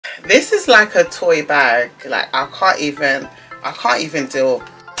This is like a toy bag. Like I can't even deal.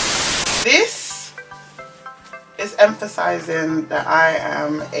 This is emphasizing that I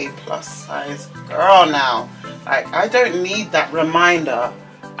am a plus size girl now. Like I don't need that reminder.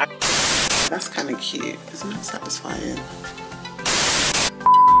 That's kind of cute. Isn't that satisfying?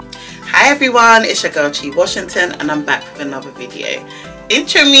 Hi everyone, it's your girl Chiiiiile Washington and I'm back with another video.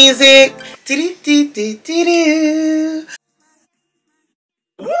 Intro music. Do do do do do.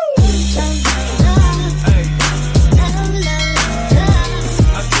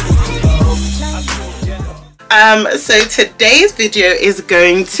 So today's video is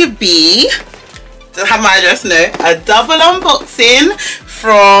going to be, to have my address know, a double unboxing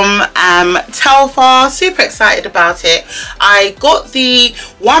from Telfar. Super excited about it. I got the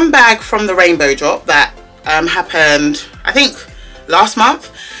one bag from the rainbow drop that happened I think last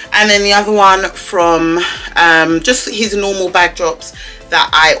month, and then the other one from just his normal bag drops that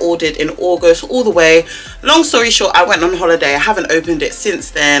I ordered in August all the way. Long story short, I went on holiday. I haven't opened it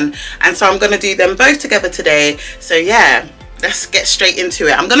since then, and so I'm going to do them both together today. So yeah, let's get straight into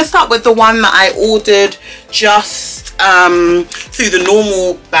it. I'm going to start with the one that I ordered just through the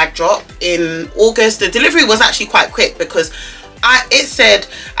normal bag drop in August. The delivery was actually quite quick because it said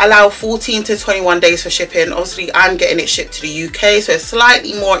allow 14 to 21 days for shipping. Obviously I'm getting it shipped to the UK, so it's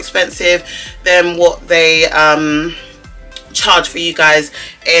slightly more expensive than what they charge for you guys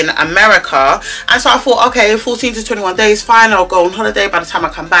in America. And so I thought, okay, 14 to 21 days, fine, I'll go on holiday. By the time I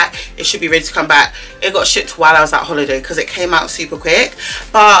come back, it should be ready to come back. It got shipped while I was at holiday because it came out super quick.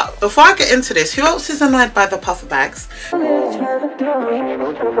 But before I get into this, who else is annoyed by the puffer bags?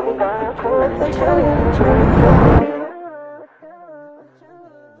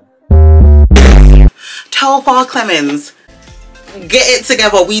 Telfar Clemens, get it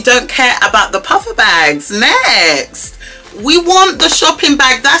together. We don't care about the puffer bags. Next, we want the shopping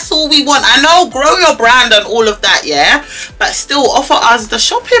bag. That's all we want. I know, grow your brand and all of that, yeah, but still offer us the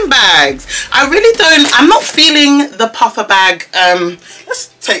shopping bags. I really don't, I'm not feeling the puffer bag.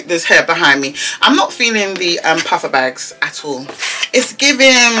 Let's take this hair behind me. I'm not feeling the puffer bags at all. It's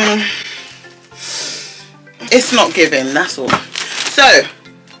giving, it's not giving, that's all. So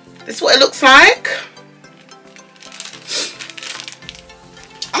this is what it looks like.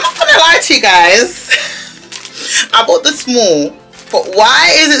 I'm not gonna lie to you guys, I bought the small, but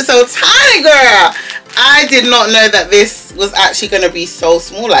why is it so tiny, girl? I did not know that this was actually gonna be so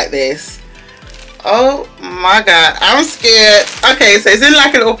small like this. Oh my god, I'm scared. Okay, so it's in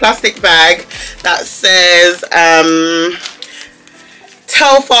like a little plastic bag that says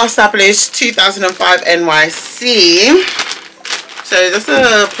Telfar established 2005 NYC. So just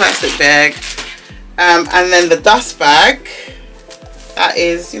a plastic bag, and then the dust bag that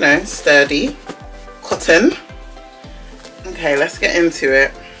is, you know, sturdy cotton. Okay, let's get into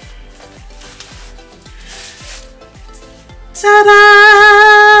it.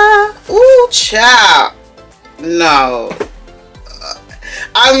 Ta-da! Ooh, child. No,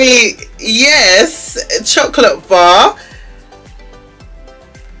 I mean, yes, chocolate bar.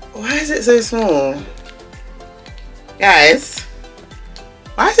 Why is it so small, guys?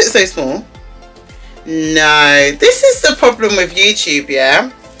 Why is it so small? No, this is the problem with YouTube,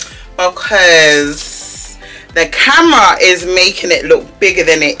 yeah, because the camera is making it look bigger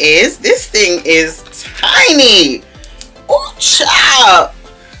than it is. This thing is tiny. Oh child,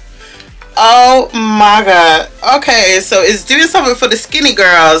 oh my god. Okay, so it's doing something for the skinny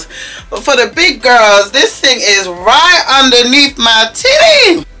girls, but for the big girls, this thing is right underneath my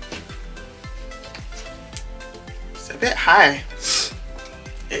titty. It's a bit high.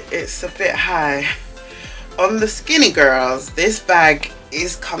 It's a bit high. On the skinny girls, this bag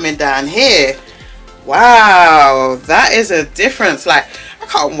is coming down here. Wow, that is a difference. Like, I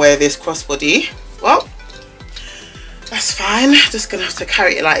can't wear this crossbody. Well, that's fine. Just gonna have to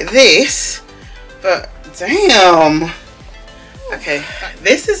carry it like this. But damn. Okay,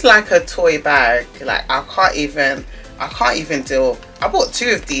 this is like a toy bag. Like, I can't even deal. I bought two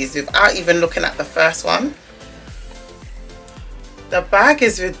of these without even looking at the first one. The bag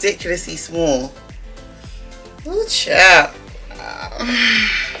is ridiculously small. Oh, child.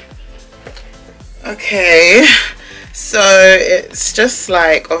 Okay, so it's just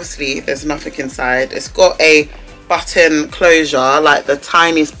like, obviously there's nothing inside. It's got a button closure, like the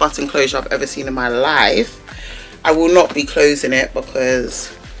tiniest button closure I've ever seen in my life. I will not be closing it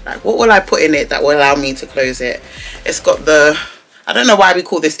because, like, what will I put in it that will allow me to close it? It's got the, I don't know why we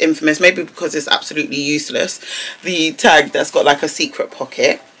call this infamous, maybe because it's absolutely useless, the tag that's got like a secret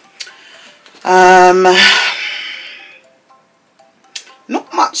pocket.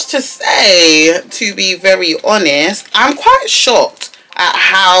 Not much to say, to be very honest. I'm quite shocked at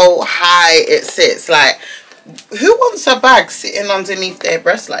how high it sits. Like, who wants a bag sitting underneath their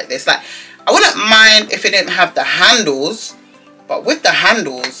breast like this? Like, I wouldn't mind if it didn't have the handles, but with the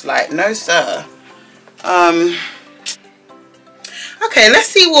handles, like, no sir. Okay, let's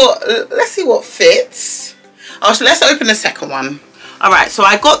see what fits. Oh, so let's open the second one. All right, so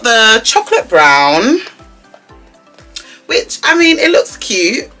I got the chocolate brown, which, I mean, it looks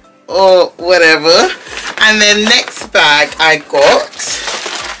cute or whatever. And then next bag I got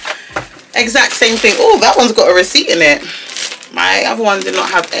exact same thing. Oh, that one's got a receipt in it. My other one did not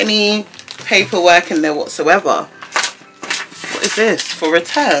have any paperwork in there whatsoever. What is this? For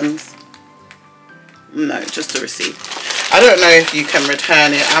returns? No, just a receipt. I don't know if you can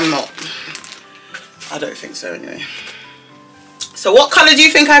return it. I don't think so anyway. So what colour do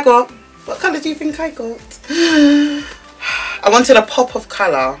you think I got? What colour do you think I got? I wanted a pop of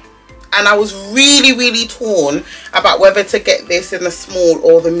colour. And I was really torn about whether to get this in the small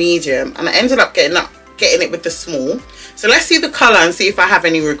or the medium. And I ended up getting it with the small. So let's see the colour and see if I have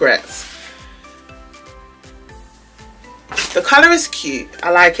any regrets. The colour is cute.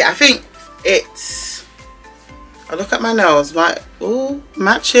 I like it. I think it's... I look at my nails.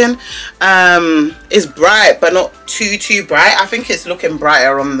 Matching. It's bright, but not too bright. I think it's looking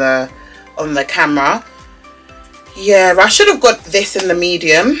brighter on the camera. Yeah, I should have got this in the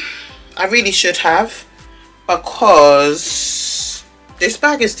medium. I really should have, because this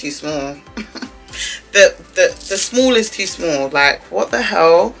bag is too small. the small is too small. Like, what the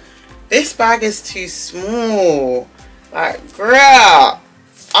hell? This bag is too small. Like, girl,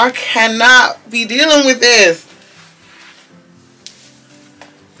 I cannot be dealing with this.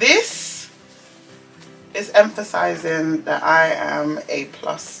 This is emphasizing that I am a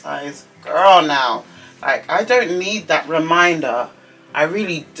plus size girl now. Like, I don't need that reminder. I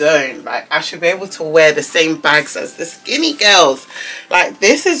really don't. Like, I should be able to wear the same bags as the skinny girls. Like,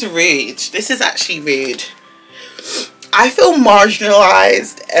 this is rude. This is actually rude. I feel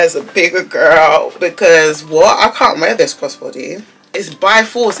marginalized as a bigger girl because I can't wear this crossbody. It's by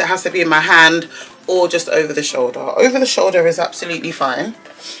force. It has to be in my hand or just over the shoulder. Over the shoulder is absolutely fine.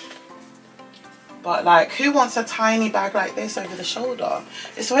 But like, who wants a tiny bag like this over the shoulder?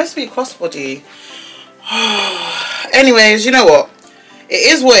 It's supposed to be crossbody. Anyways, you know what?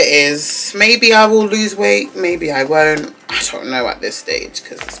 It is what it is. Maybe I will lose weight. Maybe I won't. I don't know at this stage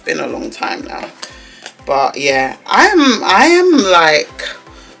because it's been a long time now. But yeah, I am like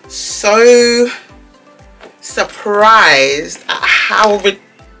so surprised at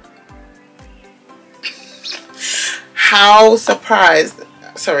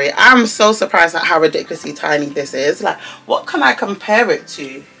I'm so surprised at how ridiculously tiny this is. Like, what can I compare it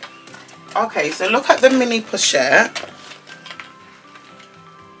to? Okay, so look at the mini pochette.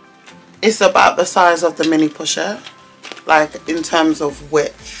 It's about the size of the mini pochette, like in terms of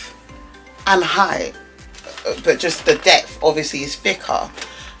width and height, but just the depth obviously is thicker.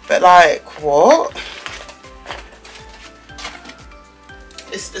 But like, what?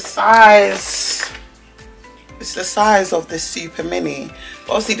 It's the size of this super mini.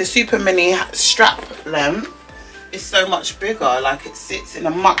 But obviously the super mini strap length is so much bigger. Like, it sits in a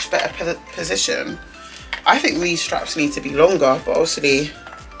much better position. I think these straps need to be longer, but obviously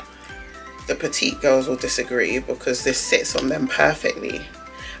the petite girls will disagree because this sits on them perfectly.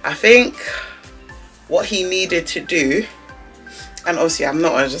 I think what he needed to do, and obviously I'm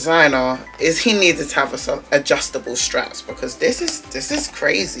not a designer, is he needed to have adjustable straps, because this is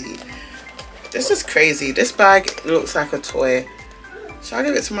crazy. This is crazy. This bag looks like a toy. Should I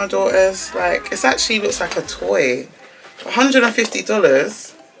give it to my daughters? Like, it actually looks like a toy.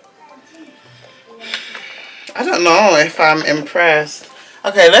 $150. I don't know if I'm impressed.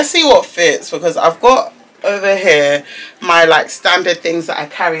 Okay, let's see what fits, because I've got over here my like standard things that I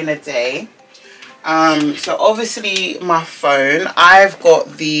carry in a day. So obviously my phone. I've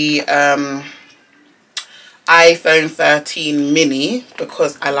got the iPhone 13 mini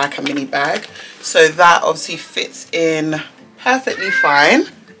because I like a mini bag. So that obviously fits in perfectly fine.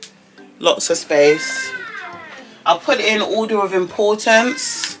 Lots of space. I'll put it in order of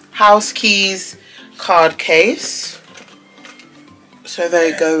importance. House keys, card case. So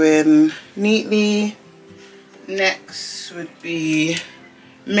they go in neatly. Next would be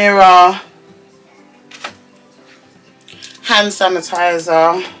mirror, hand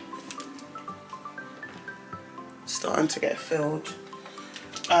sanitizer, starting to get filled,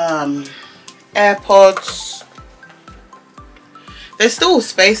 AirPods. There's still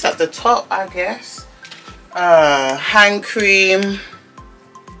space at the top, I guess. Hand cream,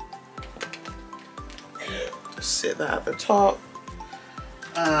 just sit that at the top.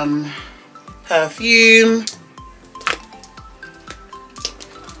 Perfume,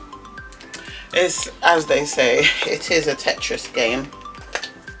 It's, as they say, it is a Tetris game.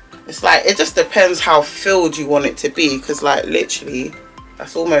 It's like, it just depends how filled you want it to be, because like literally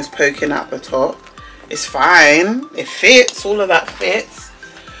that's almost poking out the top. It's fine, it fits, all of that fits.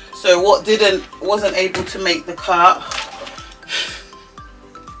 So what wasn't able to make the cut,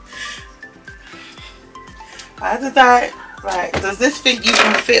 how did I, like, does this thing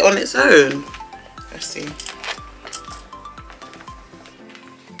even fit on its own? Let's see.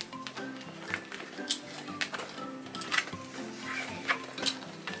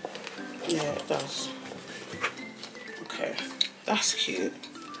 Yeah, it does. Okay, that's cute.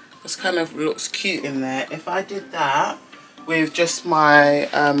 This kind of looks cute in there. If I did that with just my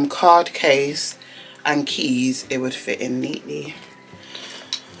card case and keys, it would fit in neatly.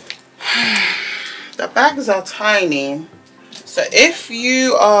 The bags are tiny, so if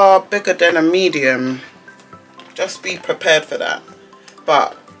you are bigger than a medium, just be prepared for that.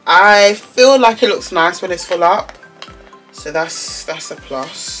 But I feel like it looks nice when it's full up, so that's a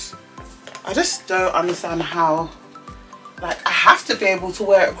plus. I just don't understand how, like, I have to be able to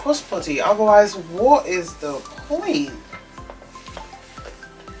wear it crossbody, otherwise what is the point?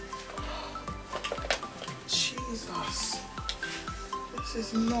 Jesus, this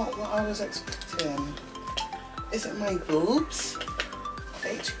is not what I was expecting. Is it my boobs? Are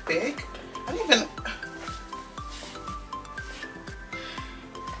they too big? I don't even...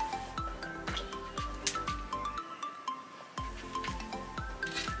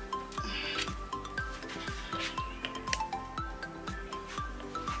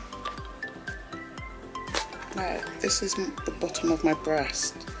 Right, this is the bottom of my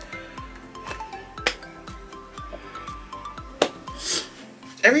breast.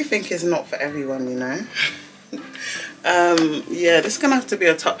 Everything is not for everyone, you know. Yeah, this is gonna have to be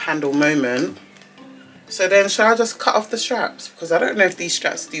a top handle moment. So then, shall I just cut off the straps? Because I don't know if these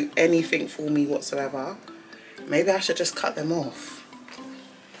straps do anything for me whatsoever. Maybe I should just cut them off.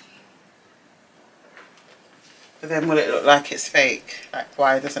 But then will it look like it's fake? Like,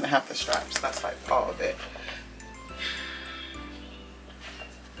 why doesn't it have the straps? That's like part of it.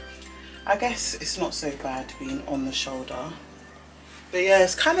 I guess it's not so bad being on the shoulder. But yeah,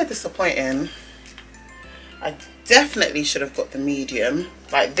 it's kind of disappointing. I definitely should have got the medium.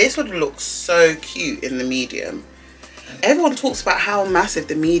 Like, this would look so cute in the medium. Everyone talks about how massive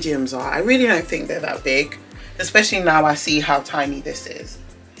the mediums are. I really don't think they're that big. Especially now I see how tiny this is.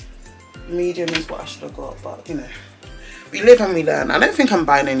 Medium is what I should have got, but you know. We live and we learn. I don't think I'm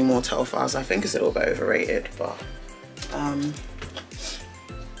buying any more Telfars. I think it's a little bit overrated, but...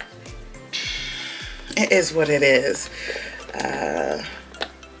 it is what it is.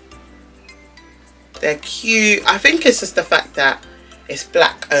 They're cute. I think it's just the fact that it's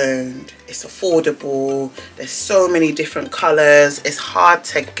black owned, it's affordable, there's so many different colors, it's hard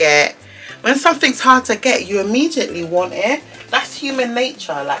to get. When something's hard to get, you immediately want it. That's human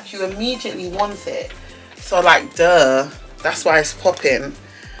nature, like you immediately want it. So like, duh, that's why it's popping.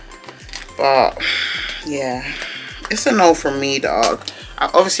 But yeah, it's a no from me, dog.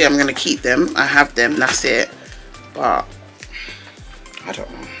 Obviously I'm gonna keep them, I have them, that's it. But I don't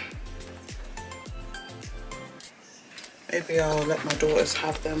know. Maybe I'll let my daughters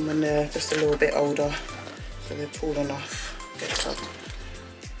have them when they're just a little bit older, so they're tall enough. Get some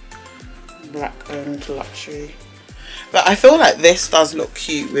black owned luxury. But I feel like this does look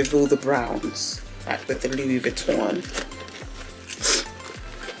cute with all the browns, like with the Louis Vuitton.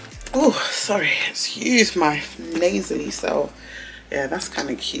 Oh, sorry, excuse my nasally self. Yeah, that's kind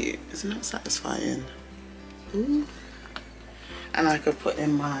of cute. Isn't that satisfying? Ooh. And I could put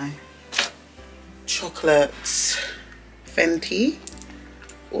in my chocolates. Fenty.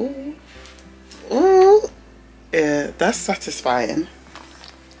 Ooh. Ooh. Yeah, that's satisfying.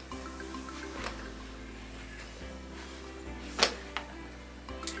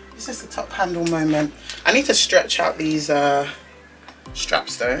 This is the top handle moment. I need to stretch out these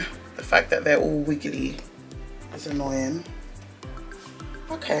straps though. The fact that they're all wiggly is annoying.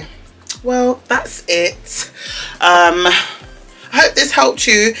 Okay, well, that's it. I hope this helped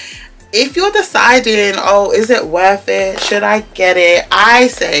you. If you're deciding, oh, is it worth it? Should I get it? I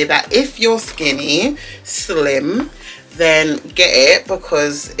say that if you're skinny, slim, then get it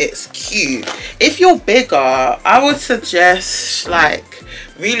because it's cute. If you're bigger, I would suggest like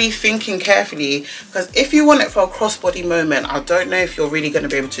really thinking carefully, because if you want it for a crossbody moment, I don't know if you're really going to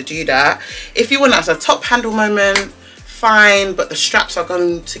be able to do that. If you want it as a top handle moment, fine, but the straps are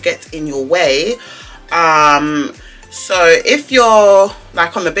going to get in your way. So if you're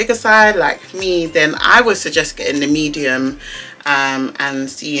like on the bigger side like me, then I would suggest getting the medium and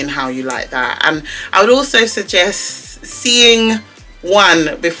seeing how you like that. And I would also suggest seeing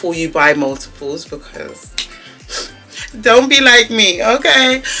one before you buy multiples, because don't be like me,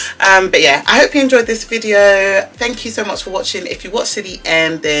 okay? But yeah, I hope you enjoyed this video. Thank you so much for watching. If you watched to the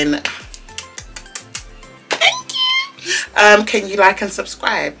end, then thank you. Can you like and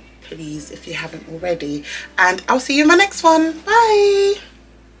subscribe, please, if you haven't already? And I'll see you in my next one. Bye.